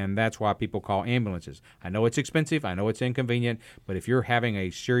car, and that's why people call ambulances. I know it's expensive, I know it's inconvenient, but if you're having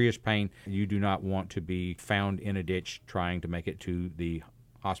a serious pain, you do not want to be found in a ditch trying to make it to the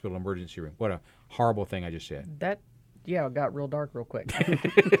hospital emergency room. What a horrible thing I just said. That, it got real dark real quick.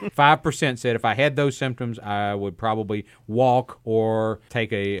 5% said if I had those symptoms, I would probably walk or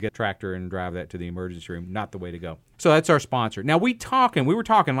take a tractor and drive that to the emergency room. Not the way to go. So that's our sponsor. Now, we were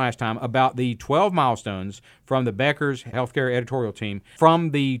talking last time about the 12 milestones from the Becker's Healthcare editorial team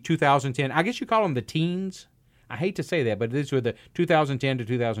from the 2010, I guess you call them the teens. I hate to say that, but these were the 2010 to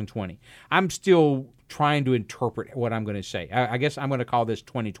 2020. I'm still trying to interpret what I'm going to say. I guess I'm going to call this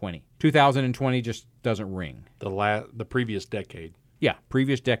 2020. 2020 just doesn't ring. The previous decade. Yeah,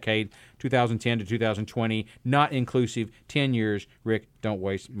 previous decade, 2010 to 2020, not inclusive, 10 years. Rick, don't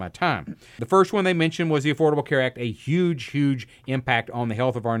waste my time. The first one they mentioned was the Affordable Care Act, a huge, huge impact on the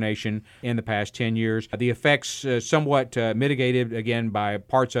health of our nation in the past 10 years. The effects somewhat mitigated, again, by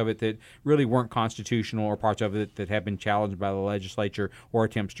parts of it that really weren't constitutional or parts of it that have been challenged by the legislature or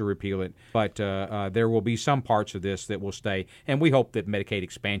attempts to repeal it. But there will be some parts of this that will stay, and we hope that Medicaid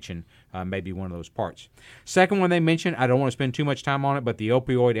expansion may be one of those parts. Second one they mentioned, I don't want to spend too much time on it, but the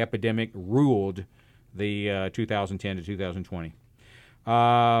opioid epidemic ruled the 2010 to 2020.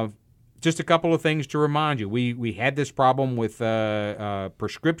 Just a couple of things to remind you. We had this problem with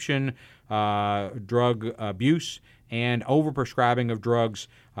prescription drug abuse and overprescribing of drugs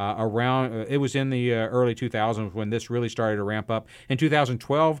around. It was in the early 2000s when this really started to ramp up. In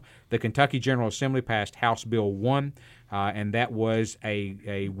 2012, the Kentucky General Assembly passed House Bill 1, and that was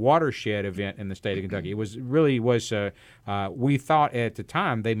a watershed event in the state of Kentucky. It was we thought at the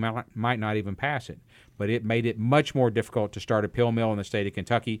time they might not even pass it. but it made it much more difficult to start a pill mill in the state of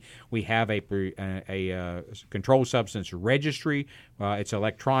Kentucky. We have a controlled substance registry. It's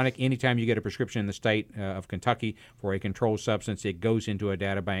electronic. Anytime you get a prescription in the state of Kentucky for a controlled substance, it goes into a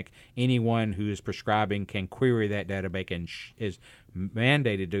data bank. Anyone who is prescribing can query that data bank and is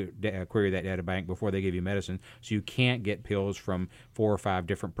mandated to query that data bank before they give you medicine, so you can't get pills from 4 or 5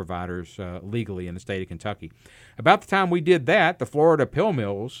 different providers legally in the state of Kentucky. About the time we did that, the Florida pill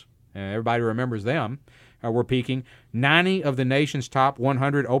mills, everybody remembers them, were peaking. 90 of the nation's top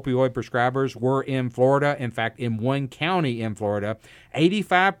 100 opioid prescribers were in Florida. In fact, in one county in Florida,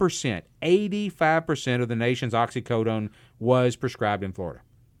 85% of the nation's oxycodone was prescribed in Florida.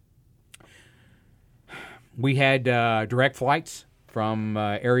 We had direct flights from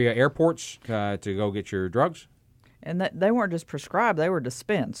area airports to go get your drugs. And they weren't just prescribed, they were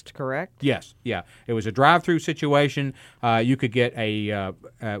dispensed, correct? Yes, yeah. It was a drive-through situation. You could get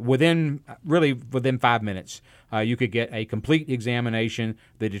within 5 minutes, you could get a complete examination,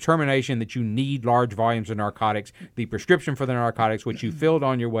 the determination that you need large volumes of narcotics, the prescription for the narcotics, which you filled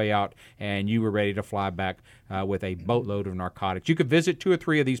on your way out, and you were ready to fly back with a boatload of narcotics. You could visit 2 or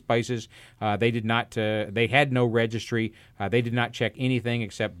 3 of these places. They had no registry. They did not check anything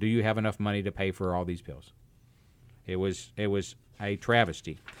except, do you have enough money to pay for all these pills? It was a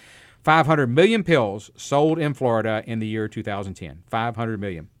travesty. 500 million pills sold in Florida in the year 2010. 500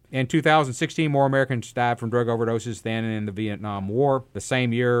 million. In 2016, more Americans died from drug overdoses than in the Vietnam War. The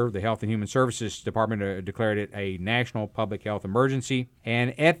same year, the Health and Human Services Department declared it a national public health emergency. And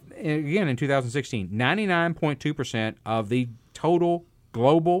again, in 2016, 99.2% of the total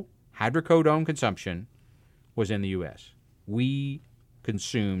global hydrocodone consumption was in the U.S. We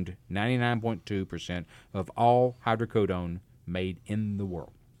consumed 99.2% of all hydrocodone made in the world.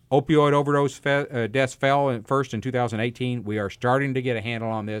 Opioid overdose deaths fell at first in 2018. We are starting to get a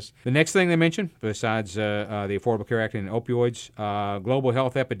handle on this. The next thing they mentioned, besides the Affordable Care Act and opioids, global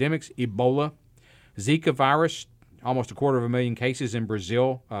health epidemics, Ebola, Zika virus, almost 250,000 cases in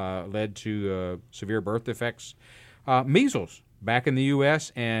Brazil, led to severe birth defects. Measles back in the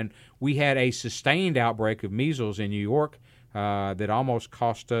U.S., and we had a sustained outbreak of measles in New York that almost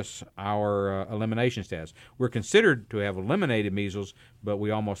cost us our elimination status. We're considered to have eliminated measles, but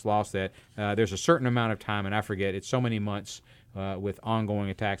we almost lost that. There's a certain amount of time, and I forget, it's so many months with ongoing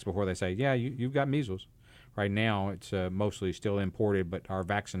attacks before they say, yeah, you've got measles. Right now, it's mostly still imported, but our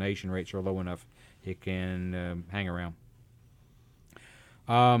vaccination rates are low enough it can hang around.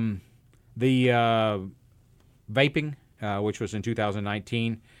 The vaping, which was in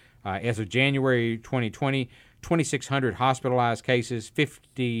 2019, as of January 2020, 2,600 hospitalized cases,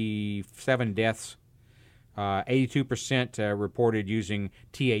 57 deaths, 82% reported using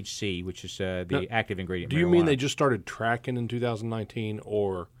THC, which is the active ingredient. Do you mean they just started tracking in 2019,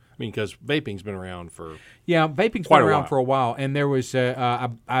 or because vaping's been around for vaping's been around for a while, and there was it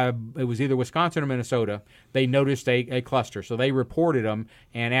was either Wisconsin or Minnesota. They noticed a cluster, so they reported them,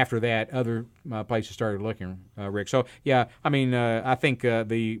 and after that, other places started looking. Rick, so I think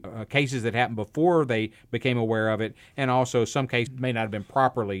the cases that happened before they became aware of it, and also some cases may not have been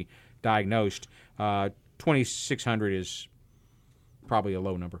properly diagnosed. 2,600 is probably a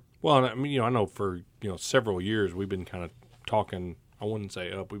low number. Well, I know for several years we've been kind of talking. I wouldn't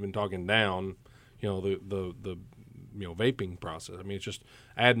say up. We've been talking down, the vaping process. It's just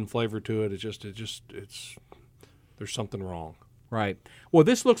adding flavor to it. It's there's something wrong. Right. Well,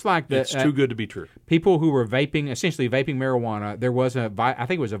 this looks like it's too good to be true. People who were essentially vaping marijuana, there was I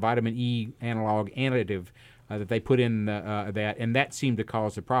think it was a vitamin E analog additive that they put in that, and that seemed to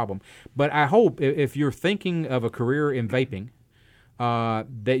cause the problem. But I hope if you're thinking of a career in vaping,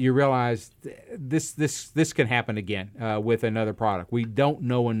 that you realize this can happen again with another product. We don't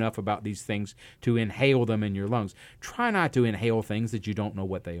know enough about these things to inhale them in your lungs. Try not to inhale things that you don't know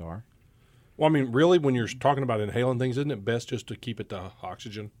what they are. Well, really, when you're talking about inhaling things, isn't it best just to keep it to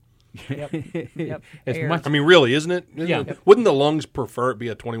oxygen? Yep. As much, really, isn't it? Wouldn't the lungs prefer it be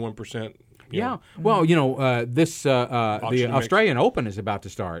a 21%? Yeah. Well, this the Australian Open is about to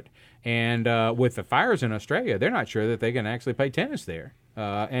start, and with the fires in Australia, they're not sure that they can actually play tennis there.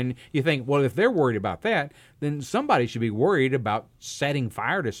 And you think, well, if they're worried about that, then somebody should be worried about setting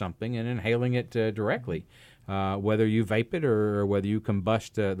fire to something and inhaling it directly. Whether you vape it or whether you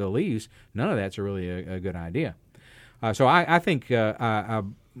combust the leaves, none of that's really a good idea. So I think.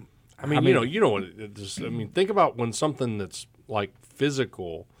 Think about when something that's like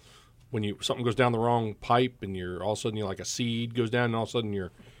physical. When something goes down the wrong pipe and all of a sudden like a seed goes down and all of a sudden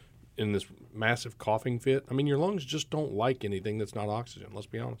you're in this massive coughing fit. Your lungs just don't like anything that's not oxygen. Let's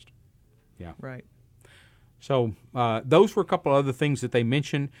be honest. Yeah. Right. So those were a couple other things that they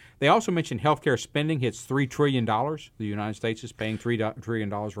mentioned. They also mentioned healthcare spending hits $3 trillion. The United States is paying $3 trillion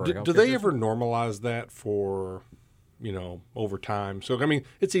for our healthcare Do they system. ever normalize that for, over time? So, I mean,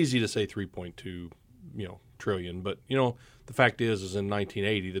 it's easy to say 3.2, trillion, but, the fact is in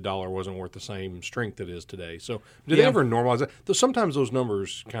 1980, the dollar wasn't worth the same strength it is today. So do they ever normalize that? Though sometimes those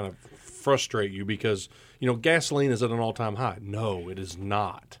numbers kind of frustrate you because, gasoline is at an all-time high. No, it is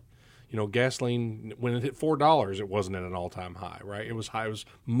not. Gasoline, when it hit $4, it wasn't at an all-time high, right? It was high. It was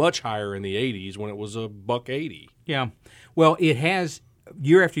much higher in the 80s when it was $1.80. Yeah. Well, it has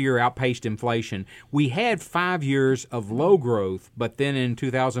year after year outpaced inflation. We had 5 years of low growth, but then in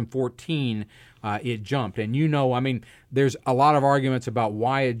 2014, it jumped. And there's a lot of arguments about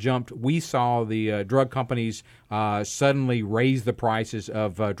why it jumped. We saw the drug companies suddenly raise the prices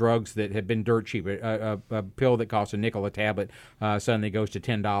of drugs that had been dirt cheap. A pill that costs a nickel a tablet suddenly goes to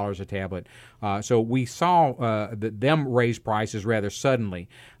 $10 a tablet. So we saw them raise prices rather suddenly.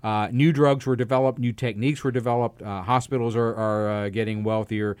 New drugs were developed. New techniques were developed. Hospitals are getting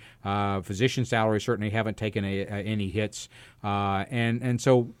wealthier. Physician salaries certainly haven't taken any hits. And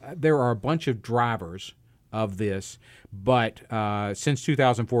so there are a bunch of drivers of this, but since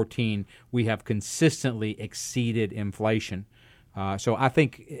 2014, we have consistently exceeded inflation. So I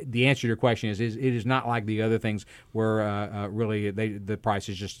think the answer to your question is it is not like the other things where really the price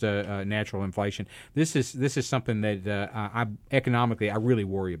is just natural inflation. This is something that economically I really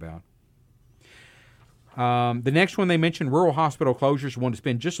worry about. The next one they mentioned, rural hospital closures. I want to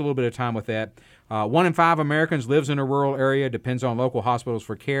spend just a little bit of time with that. 1 in 5 Americans lives in a rural area, depends on local hospitals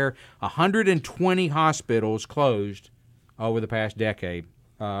for care. 120 hospitals closed over the past decade.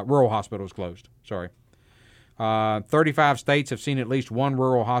 Rural hospitals closed, 35 states have seen at least one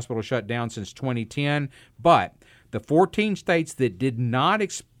rural hospital shut down since 2010, but the 14 states that did not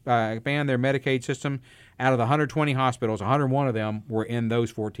expand their Medicaid system, out of the 120 hospitals, 101 of them were in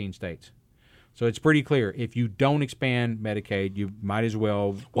those 14 states. So it's pretty clear. If you don't expand Medicaid, you might as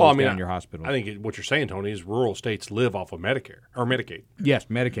well close down your hospital. I think what you're saying, Tony, is rural states live off of Medicare or Medicaid. Yes,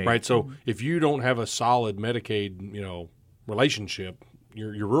 Medicaid. Right. So if you don't have a solid Medicaid, relationship,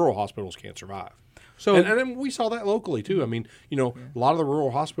 your rural hospitals can't survive. So and we saw that locally too. I mean, a lot of the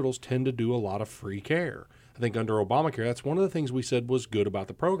rural hospitals tend to do a lot of free care. I think under Obamacare, that's one of the things we said was good about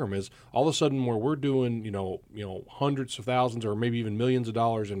the program is all of a sudden where we're doing, hundreds of thousands or maybe even millions of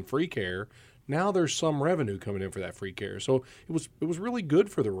dollars in free care. Now there's some revenue coming in for that free care. So it was really good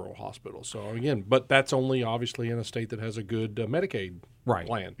for the rural hospitals. So, again, but that's only obviously in a state that has a good Medicaid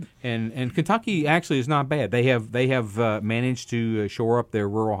plan. And Kentucky actually is not bad. They have managed to shore up their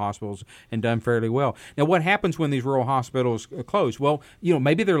rural hospitals and done fairly well. Now, what happens when these rural hospitals close? Well,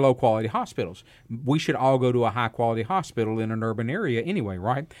 maybe they're low-quality hospitals. We should all go to a high-quality hospital in an urban area anyway,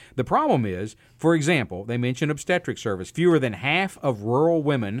 right? The problem is, for example, they mentioned obstetric service. Fewer than half of rural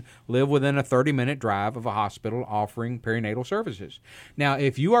women live within a 30-minute drive of a hospital offering perinatal services. Now,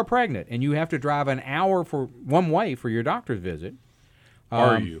 if you are pregnant and you have to drive an hour for one way for your doctor's visit,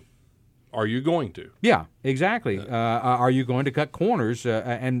 are you going to? Yeah, exactly. Are you going to cut corners?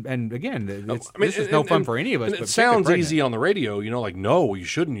 And again, this is no fun for any of us. It sounds easy on the radio, like, no, you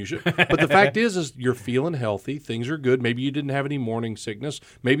shouldn't. You should. But the fact is you're feeling healthy. Things are good. Maybe you didn't have any morning sickness.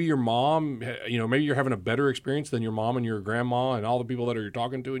 Maybe your mom, maybe you're having a better experience than your mom and your grandma and all the people that you're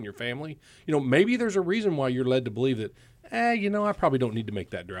talking to in your family. Maybe there's a reason why you're led to believe that, I probably don't need to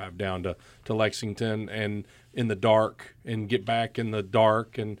make that drive down to Lexington and in the dark and get back in the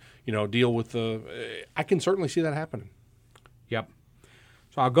dark and, deal with I can certainly see that happening. Yep.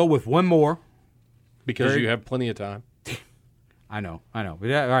 So I'll go with one more. Because you have plenty of time. I know. All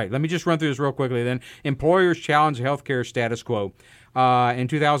right, let me just run through this real quickly then. Employers challenge healthcare status quo. In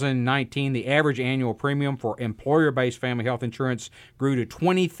 2019, the average annual premium for employer-based family health insurance grew to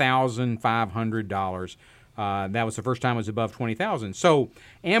 $20,500. That was the first time it was above $20,000. So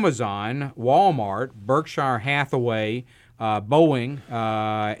Amazon, Walmart, Berkshire Hathaway, Boeing,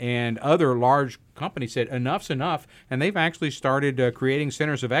 and other large companies said enough's enough, and they've actually started creating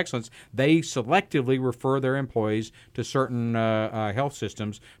centers of excellence. They selectively refer their employees to certain health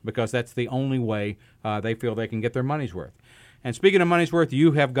systems because that's the only way they feel they can get their money's worth. And speaking of money's worth,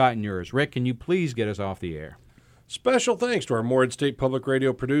 you have gotten yours. Rick, can you please get us off the air? Special thanks to our Morehead State Public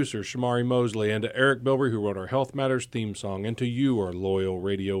Radio producer, Shamari Mosley, and to Eric Bilbrey, who wrote our Health Matters theme song, and to you, our loyal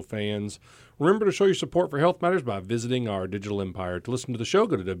radio fans. Remember to show your support for Health Matters by visiting our digital empire. To listen to the show,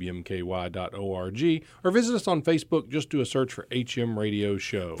 go to WMKY.org or visit us on Facebook. Just do a search for HM Radio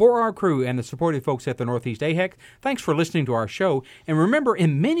Show. For our crew and the supportive folks at the Northeast AHEC, thanks for listening to our show. And remember,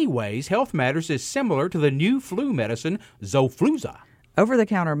 in many ways, Health Matters is similar to the new flu medicine, Zofluza.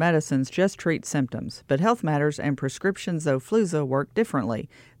 Over-the-counter medicines just treat symptoms, but Health Matters and prescription Xofluza work differently.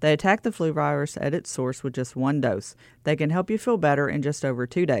 They attack the flu virus at its source with just one dose. They can help you feel better in just over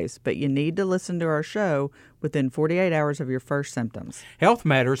 2 days, but you need to listen to our show within 48 hours of your first symptoms. Health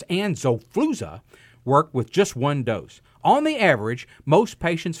Matters and Xofluza work with just one dose. On the average, most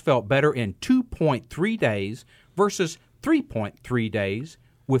patients felt better in 2.3 days versus 3.3 days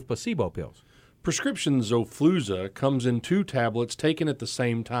with placebo pills. Prescription Xofluza comes in 2 tablets taken at the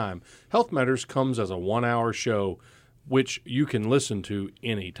same time. Health Matters comes as a 1-hour show, which you can listen to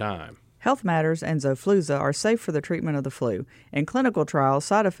anytime. Health Matters and Xofluza are safe for the treatment of the flu. In clinical trials,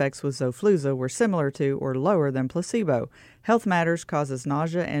 side effects with Xofluza were similar to or lower than placebo. Health Matters causes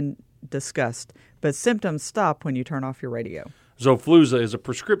nausea and disgust, but symptoms stop when you turn off your radio. Xofluza is a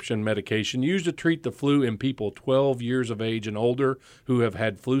prescription medication used to treat the flu in people 12 years of age and older who have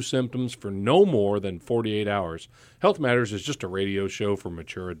had flu symptoms for no more than 48 hours. Health Matters is just a radio show for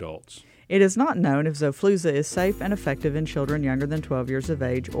mature adults. It is not known if Xofluza is safe and effective in children younger than 12 years of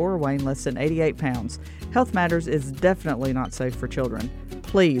age or weighing less than 88 pounds. Health Matters is definitely not safe for children.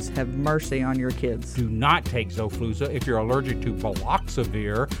 Please have mercy on your kids. Do not take Xofluza if you're allergic to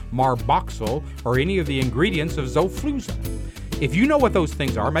baloxavir, marboxil, or any of the ingredients of Xofluza. If you know what those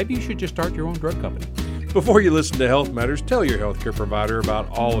things are, maybe you should just start your own drug company. Before you listen to Health Matters, tell your healthcare provider about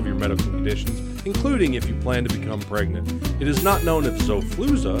all of your medical conditions, including if you plan to become pregnant. It is not known if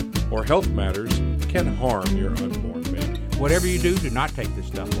Xofluza or Health Matters can harm your unborn baby. Whatever you do not take this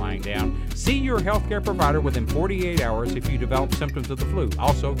stuff lying down. See your healthcare provider within 48 hours if you develop symptoms of the flu.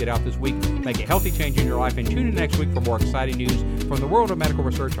 Also, get out this week, make a healthy change in your life, and tune in next week for more exciting news from the world of medical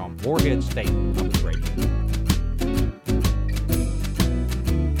research on Morehead State Public Radio.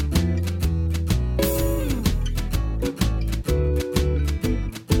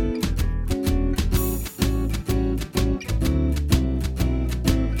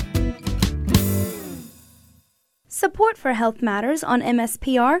 Support for Health Matters on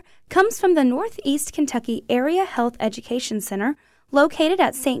MSPR comes from the Northeast Kentucky Area Health Education Center, located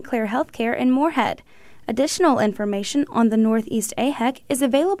at St. Clair Healthcare in Morehead. Additional information on the Northeast AHEC is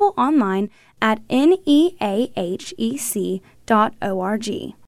available online at neahec.org.